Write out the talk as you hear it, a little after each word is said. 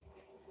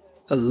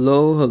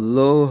Hello,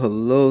 hello,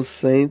 hello,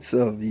 saints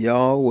of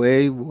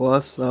Yahweh.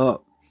 What's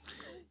up?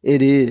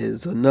 It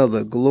is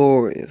another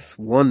glorious,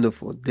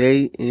 wonderful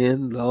day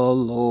in the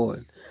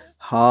Lord.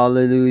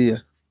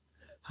 Hallelujah.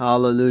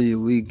 Hallelujah.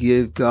 We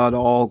give God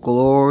all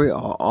glory,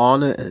 all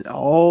honor, and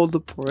all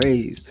the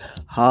praise.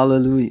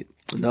 Hallelujah.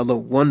 Another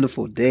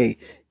wonderful day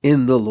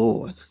in the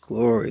Lord.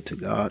 Glory to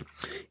God.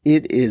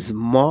 It is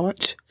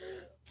March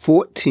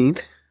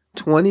 14th,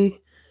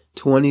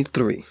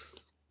 2023.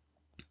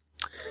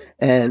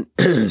 And,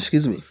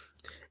 excuse me.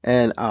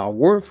 And our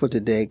word for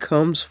today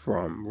comes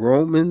from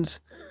Romans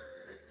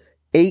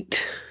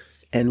 8.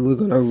 And we're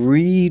going to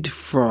read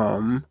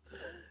from,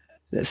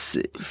 we're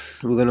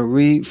going to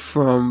read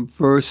from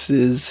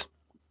verses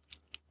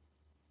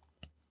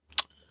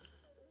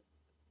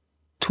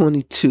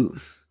 22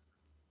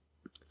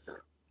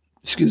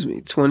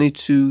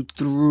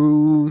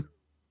 through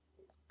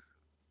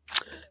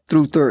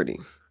 30.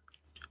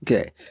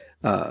 Okay.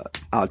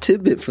 Our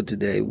tidbit for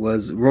today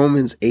was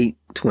Romans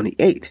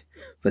 8:28.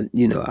 But,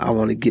 I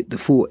want to get the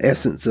full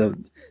essence of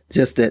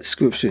just that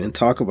scripture and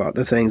talk about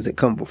the things that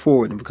come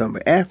before it and come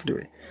after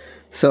it.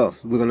 So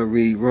we're going to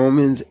read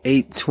Romans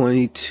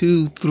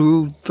 8:22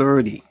 through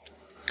 30.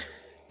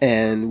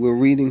 And we're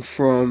reading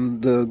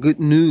from the Good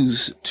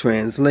News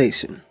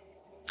translation.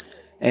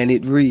 And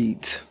it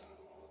reads,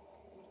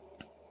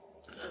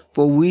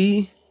 For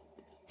we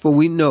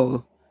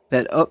know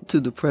that up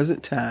to the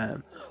present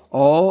time,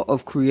 all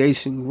of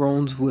creation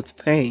groans with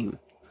pain,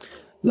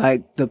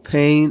 like the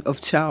pain of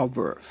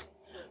childbirth.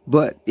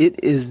 But it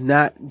is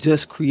not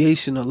just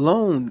creation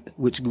alone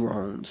which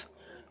groans.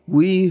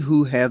 We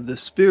who have the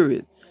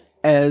Spirit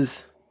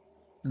as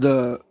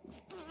the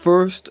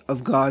first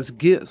of God's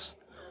gifts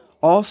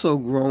also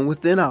groan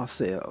within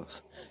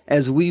ourselves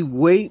as we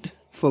wait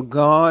for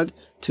God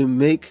to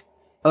make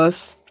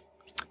us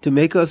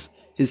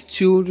his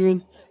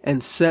children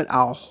and set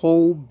our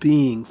whole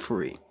being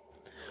free.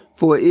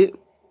 For it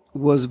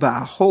was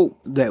by hope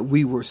that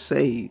we were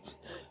saved.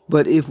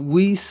 But if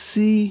we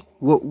see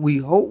what we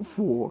hope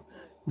for,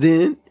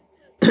 then,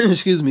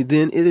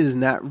 then it is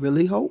not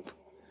really hope.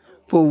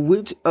 For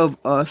which of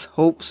us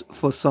hopes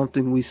for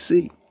something we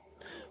see?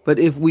 But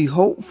if we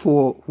hope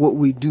for what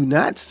we do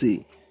not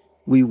see,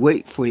 we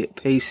wait for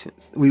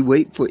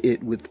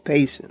it with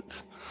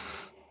patience.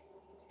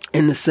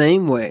 In the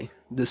same way,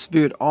 the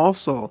Spirit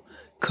also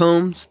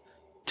comes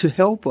to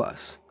help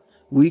us,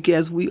 weak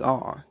as we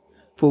are,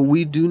 for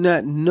we do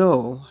not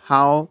know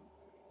how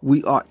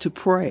we ought to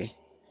pray.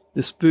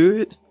 The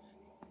Spirit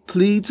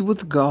pleads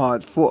with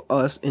God for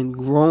us in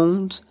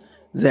groans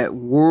that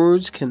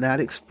words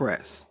cannot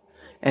express.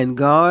 And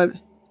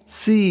God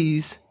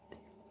sees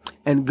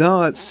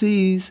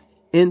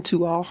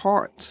into our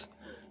hearts,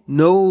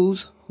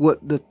 knows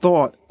what the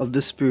thought of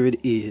the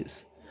Spirit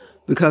is,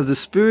 because the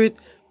Spirit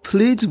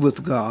pleads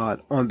with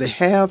God on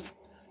behalf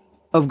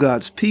of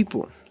God's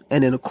people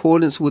and in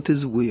accordance with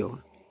his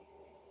will.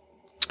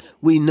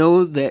 We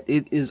know that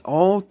in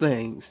all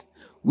things,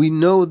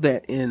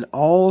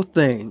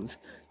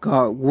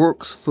 God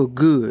works for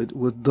good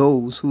with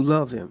those who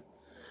love him,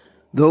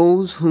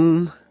 those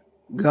whom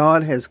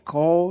God has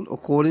called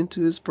according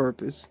to his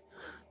purpose,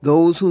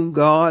 those whom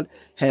God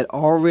had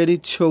already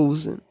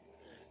chosen,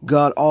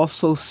 God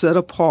also set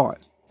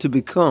apart to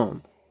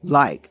become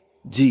like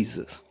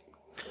Jesus,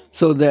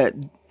 so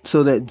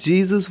that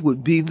Jesus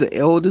would be the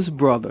eldest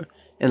brother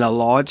in a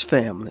large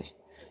family.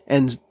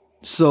 And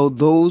so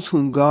those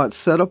whom God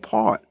set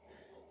apart,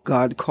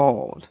 God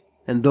called.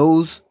 And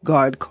those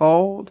God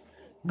called,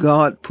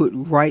 God put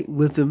right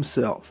with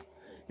himself.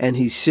 And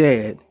he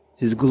shared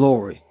his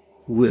glory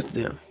with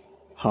them.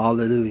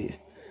 Hallelujah.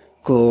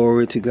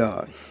 Glory to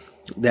God.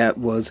 That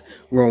was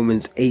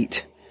Romans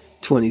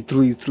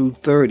 8:23 through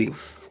 30.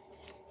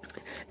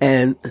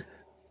 And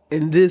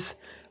in this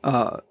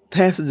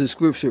passage of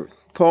scripture,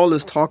 Paul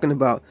is talking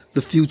about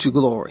the future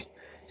glory.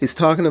 He's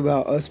talking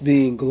about us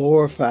being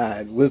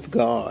glorified with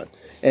God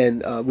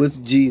and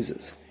with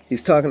Jesus.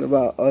 He's talking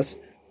about us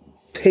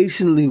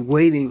patiently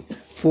waiting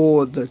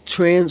for the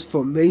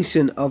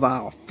transformation of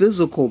our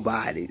physical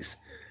bodies,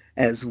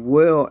 as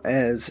well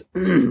as,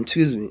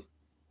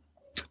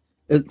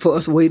 for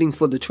us waiting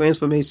for the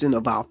transformation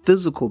of our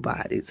physical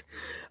bodies,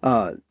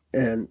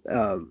 and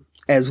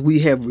as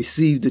we have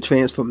received the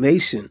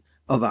transformation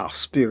of our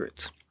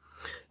spirits.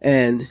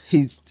 And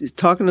he's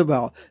talking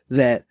about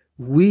that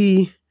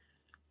we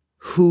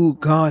who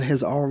God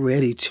has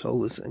already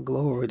chosen,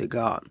 glory to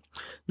God,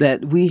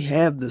 that we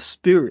have the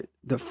Spirit,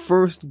 the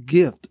first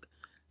gift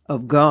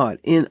of God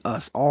in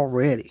us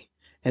already.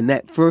 And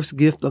that first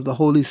gift of the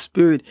Holy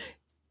Spirit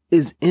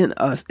is in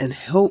us and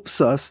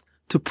helps us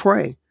to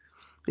pray.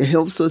 It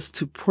helps us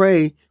to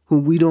pray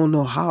when we don't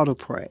know how to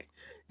pray.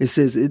 It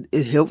says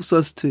it helps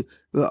us to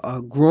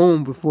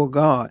groan before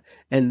God,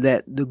 and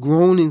that the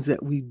groanings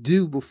that we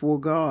do before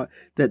God,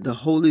 that the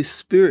Holy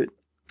Spirit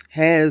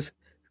has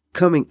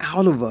coming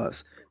out of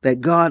us,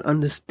 that God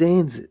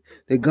understands it,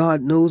 that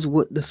God knows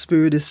what the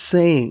Spirit is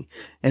saying,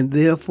 and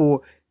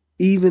therefore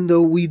even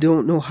though we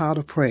don't know how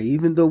to pray,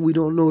 even though we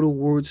don't know the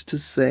words to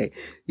say,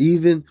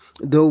 even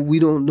though we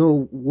don't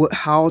know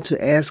how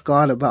to ask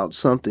God about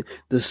something,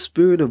 the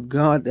Spirit of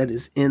God that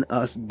is in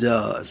us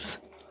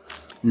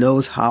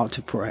knows how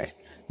to pray,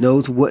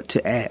 knows what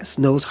to ask,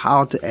 knows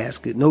how to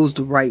ask it, knows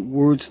the right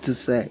words to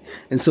say.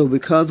 And so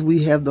because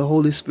we have the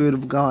Holy Spirit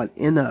of God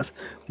in us,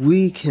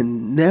 we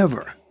can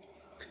never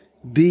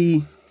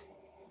be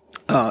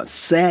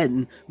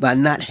saddened by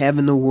not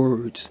having the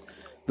words,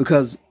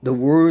 because the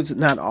words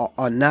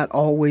are not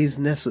always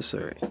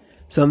necessary.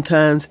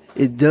 Sometimes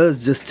it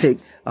does just take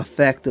a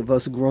fact of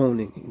us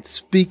groaning and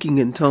speaking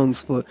in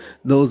tongues for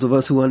those of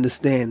us who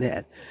understand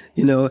that,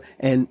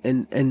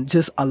 and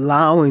just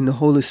allowing the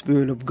Holy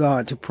Spirit of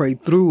God to pray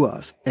through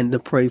us and to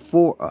pray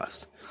for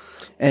us.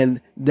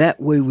 And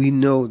that way we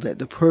know that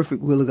the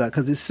perfect will of God,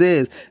 because it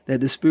says that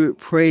the Spirit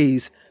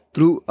prays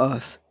through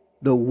us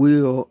the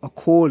will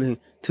according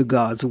to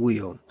God's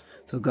will.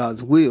 So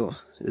God's will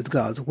is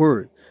God's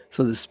word.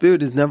 So the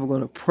Spirit is never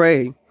going to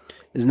pray,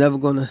 is never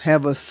going to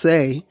have us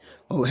say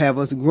or have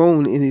us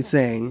groan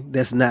anything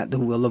that's not the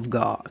will of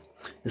God.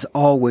 It's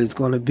always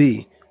going to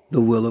be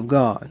the will of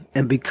God.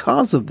 And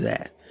because of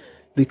that,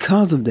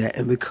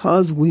 and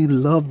because we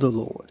love the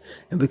Lord,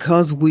 and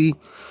because we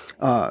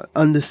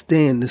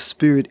understand the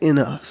Spirit in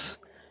us,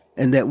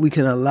 and that we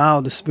can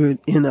allow the Spirit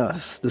in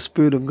us, the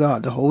Spirit of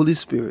God, the Holy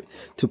Spirit,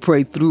 to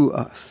pray through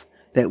us,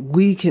 that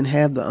we can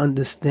have the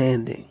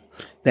understanding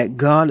that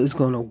God is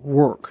going to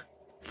work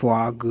for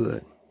our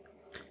good.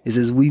 It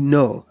says we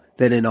know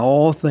that in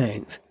all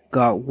things,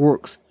 God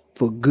works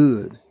for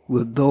good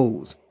with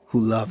those who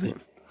love Him,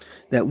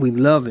 that we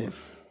love Him.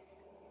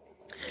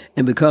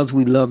 And because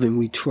we love Him,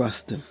 we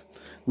trust Him.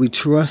 We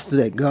trust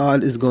that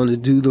God is going to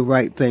do the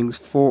right things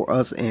for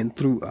us and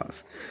through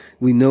us.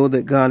 We know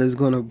that God is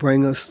going to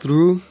bring us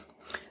through,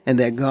 and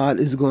that God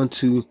is going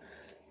to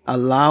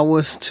allow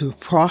us to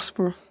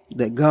prosper,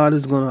 that God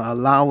is going to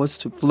allow us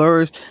to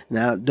flourish.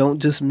 Now, I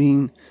don't just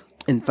mean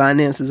in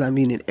finances, I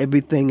mean in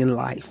everything in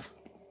life.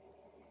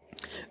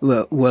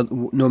 Well,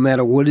 no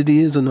matter what it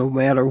is or no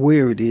matter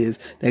where it is,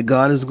 that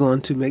God is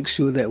going to make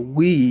sure that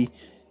we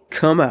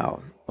come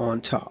out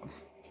on top,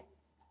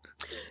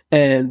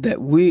 and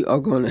that we are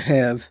going to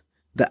have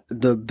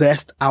the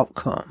best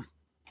outcome.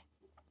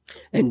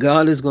 And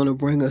God is going to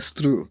bring us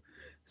through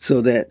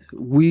so that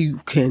we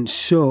can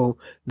show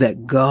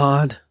that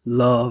God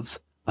loves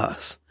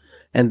us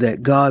and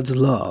that God's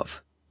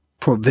love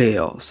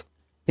prevails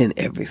in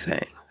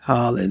everything.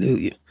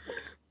 Hallelujah.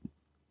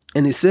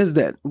 And it says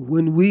that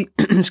when we,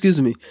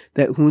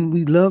 that when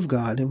we love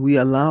God and we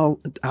allow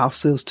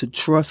ourselves to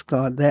trust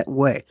God that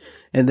way,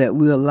 and that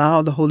we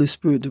allow the Holy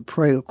Spirit to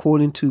pray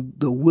according to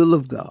the will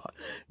of God,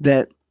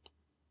 that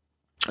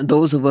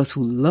those of us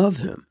who love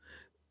Him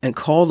and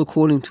called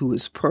according to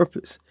His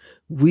purpose,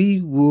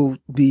 we will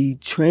be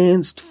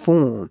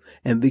transformed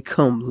and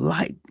become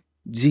like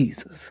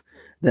Jesus.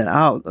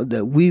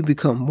 That we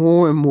become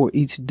more and more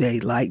each day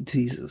like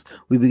Jesus.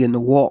 We begin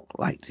to walk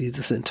like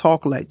Jesus and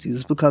talk like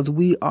Jesus, because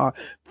we are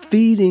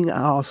feeding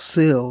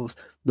ourselves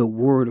the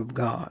Word of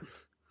God.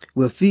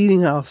 We're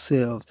feeding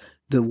ourselves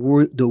the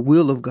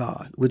will of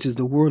God, which is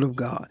the Word of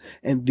God,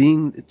 and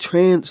being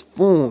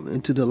transformed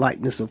into the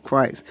likeness of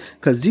Christ.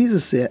 Because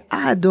Jesus said,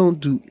 I don't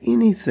do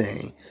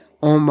anything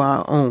on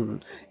my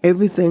own.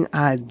 Everything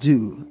I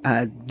do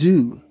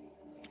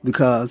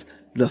because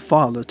the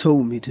Father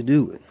told me to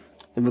do it,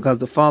 and because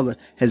the Father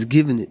has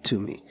given it to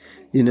me.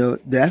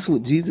 That's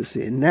what Jesus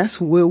said, and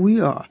that's where we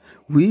are.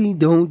 We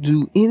don't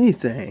do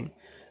anything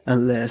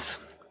unless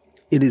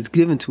it is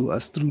given to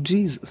us through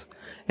Jesus.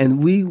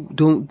 And we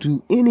don't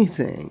do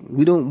anything,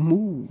 we don't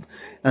move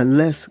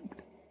unless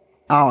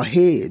our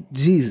head,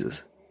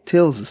 Jesus,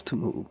 tells us to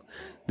move.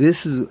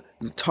 This is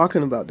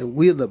talking about that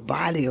we're the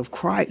body of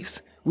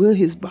Christ. We're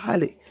His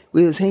body.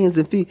 We're His hands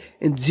and feet.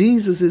 And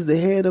Jesus is the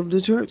head of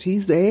the church.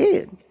 He's the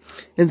head.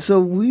 And so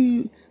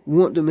we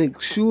want to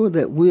make sure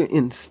that we're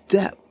in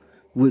step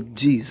with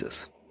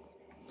Jesus,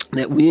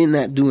 that we're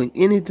not doing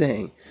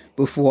anything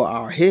before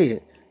our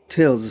head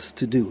tells us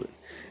to do it.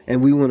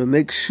 And we want to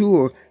make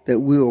sure that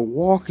we are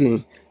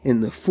walking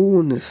in the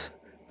fullness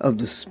of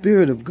the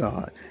Spirit of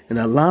God and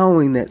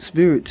allowing that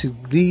Spirit to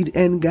lead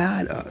and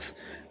guide us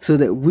so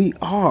that we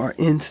are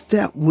in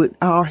step with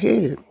our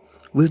head,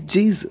 with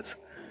Jesus.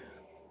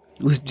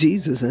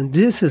 And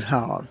this is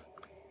how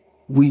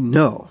we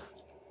know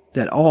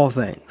that all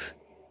things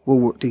will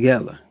work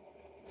together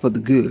for the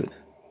good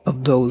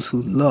of those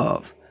who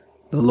love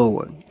the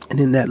Lord. And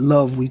in that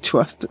love, we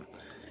trust Him.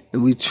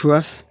 And we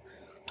trust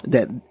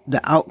that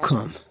the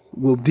outcome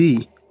will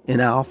be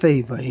in our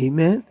favor.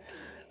 Amen.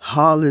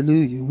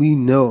 Hallelujah. We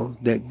know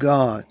that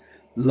God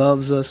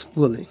loves us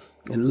fully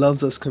and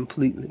loves us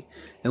completely.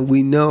 And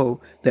we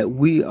know that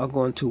we are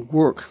going to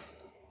work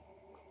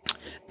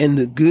in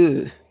the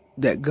good,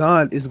 that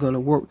God is going to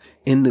work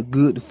in the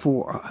good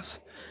for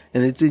us.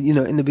 And it's,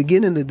 in the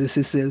beginning of this,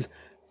 it says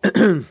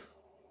that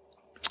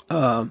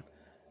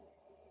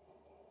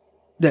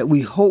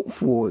we hope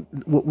for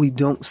what we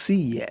don't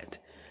see yet.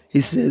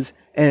 He says,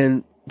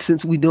 and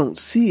since we don't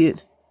see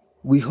it,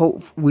 we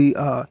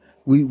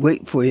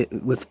wait for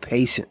it with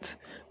patience.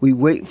 We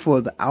wait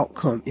for the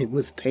outcome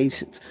with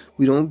patience.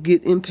 We don't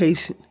get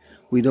impatient.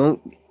 We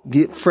don't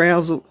get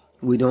frazzled.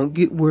 We don't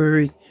get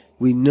worried.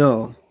 We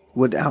know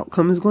what the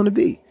outcome is going to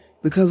be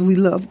because we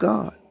love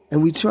God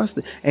and we trust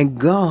it. And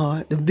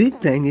God, the big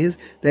thing is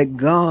that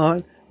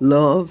God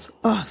loves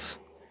us.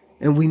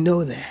 And we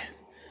know that.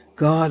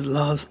 God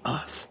loves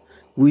us.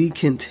 We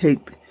can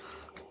take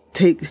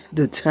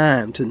the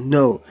time to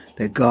know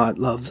that God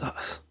loves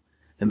us.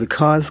 And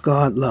because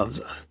God loves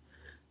us,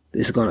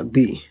 it's going to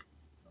be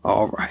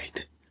all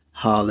right.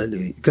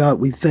 Hallelujah. God,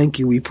 we thank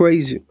you. We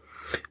praise you.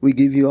 We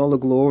give you all the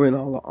glory and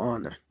all the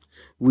honor.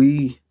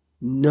 We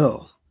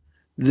know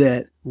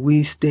that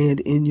we stand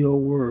in your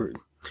word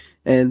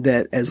and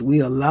that as we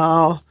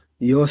allow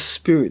your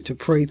spirit to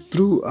pray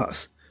through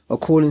us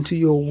according to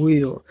your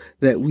will,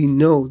 that we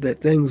know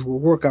that things will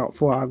work out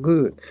for our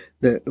good,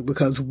 that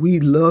because we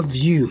love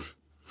you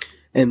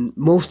and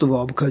most of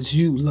all because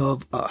you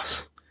love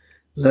us.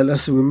 Let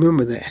us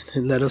remember that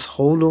and let us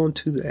hold on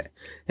to that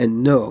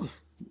and know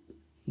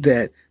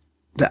that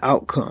the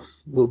outcome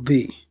will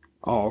be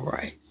all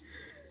right.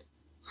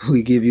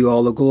 We give you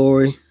all the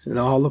glory and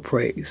all the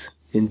praise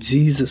in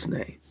Jesus'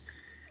 name.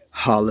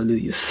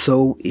 Hallelujah.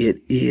 So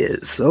it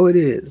is. So it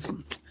is.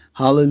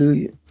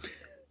 Hallelujah.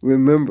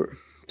 Remember,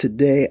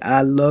 today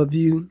I love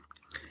you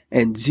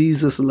and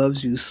Jesus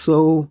loves you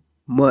so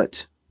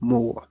much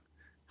more.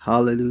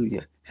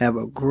 Hallelujah. Have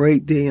a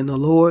great day in the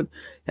Lord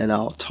and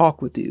I'll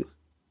talk with you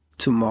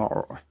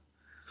tomorrow.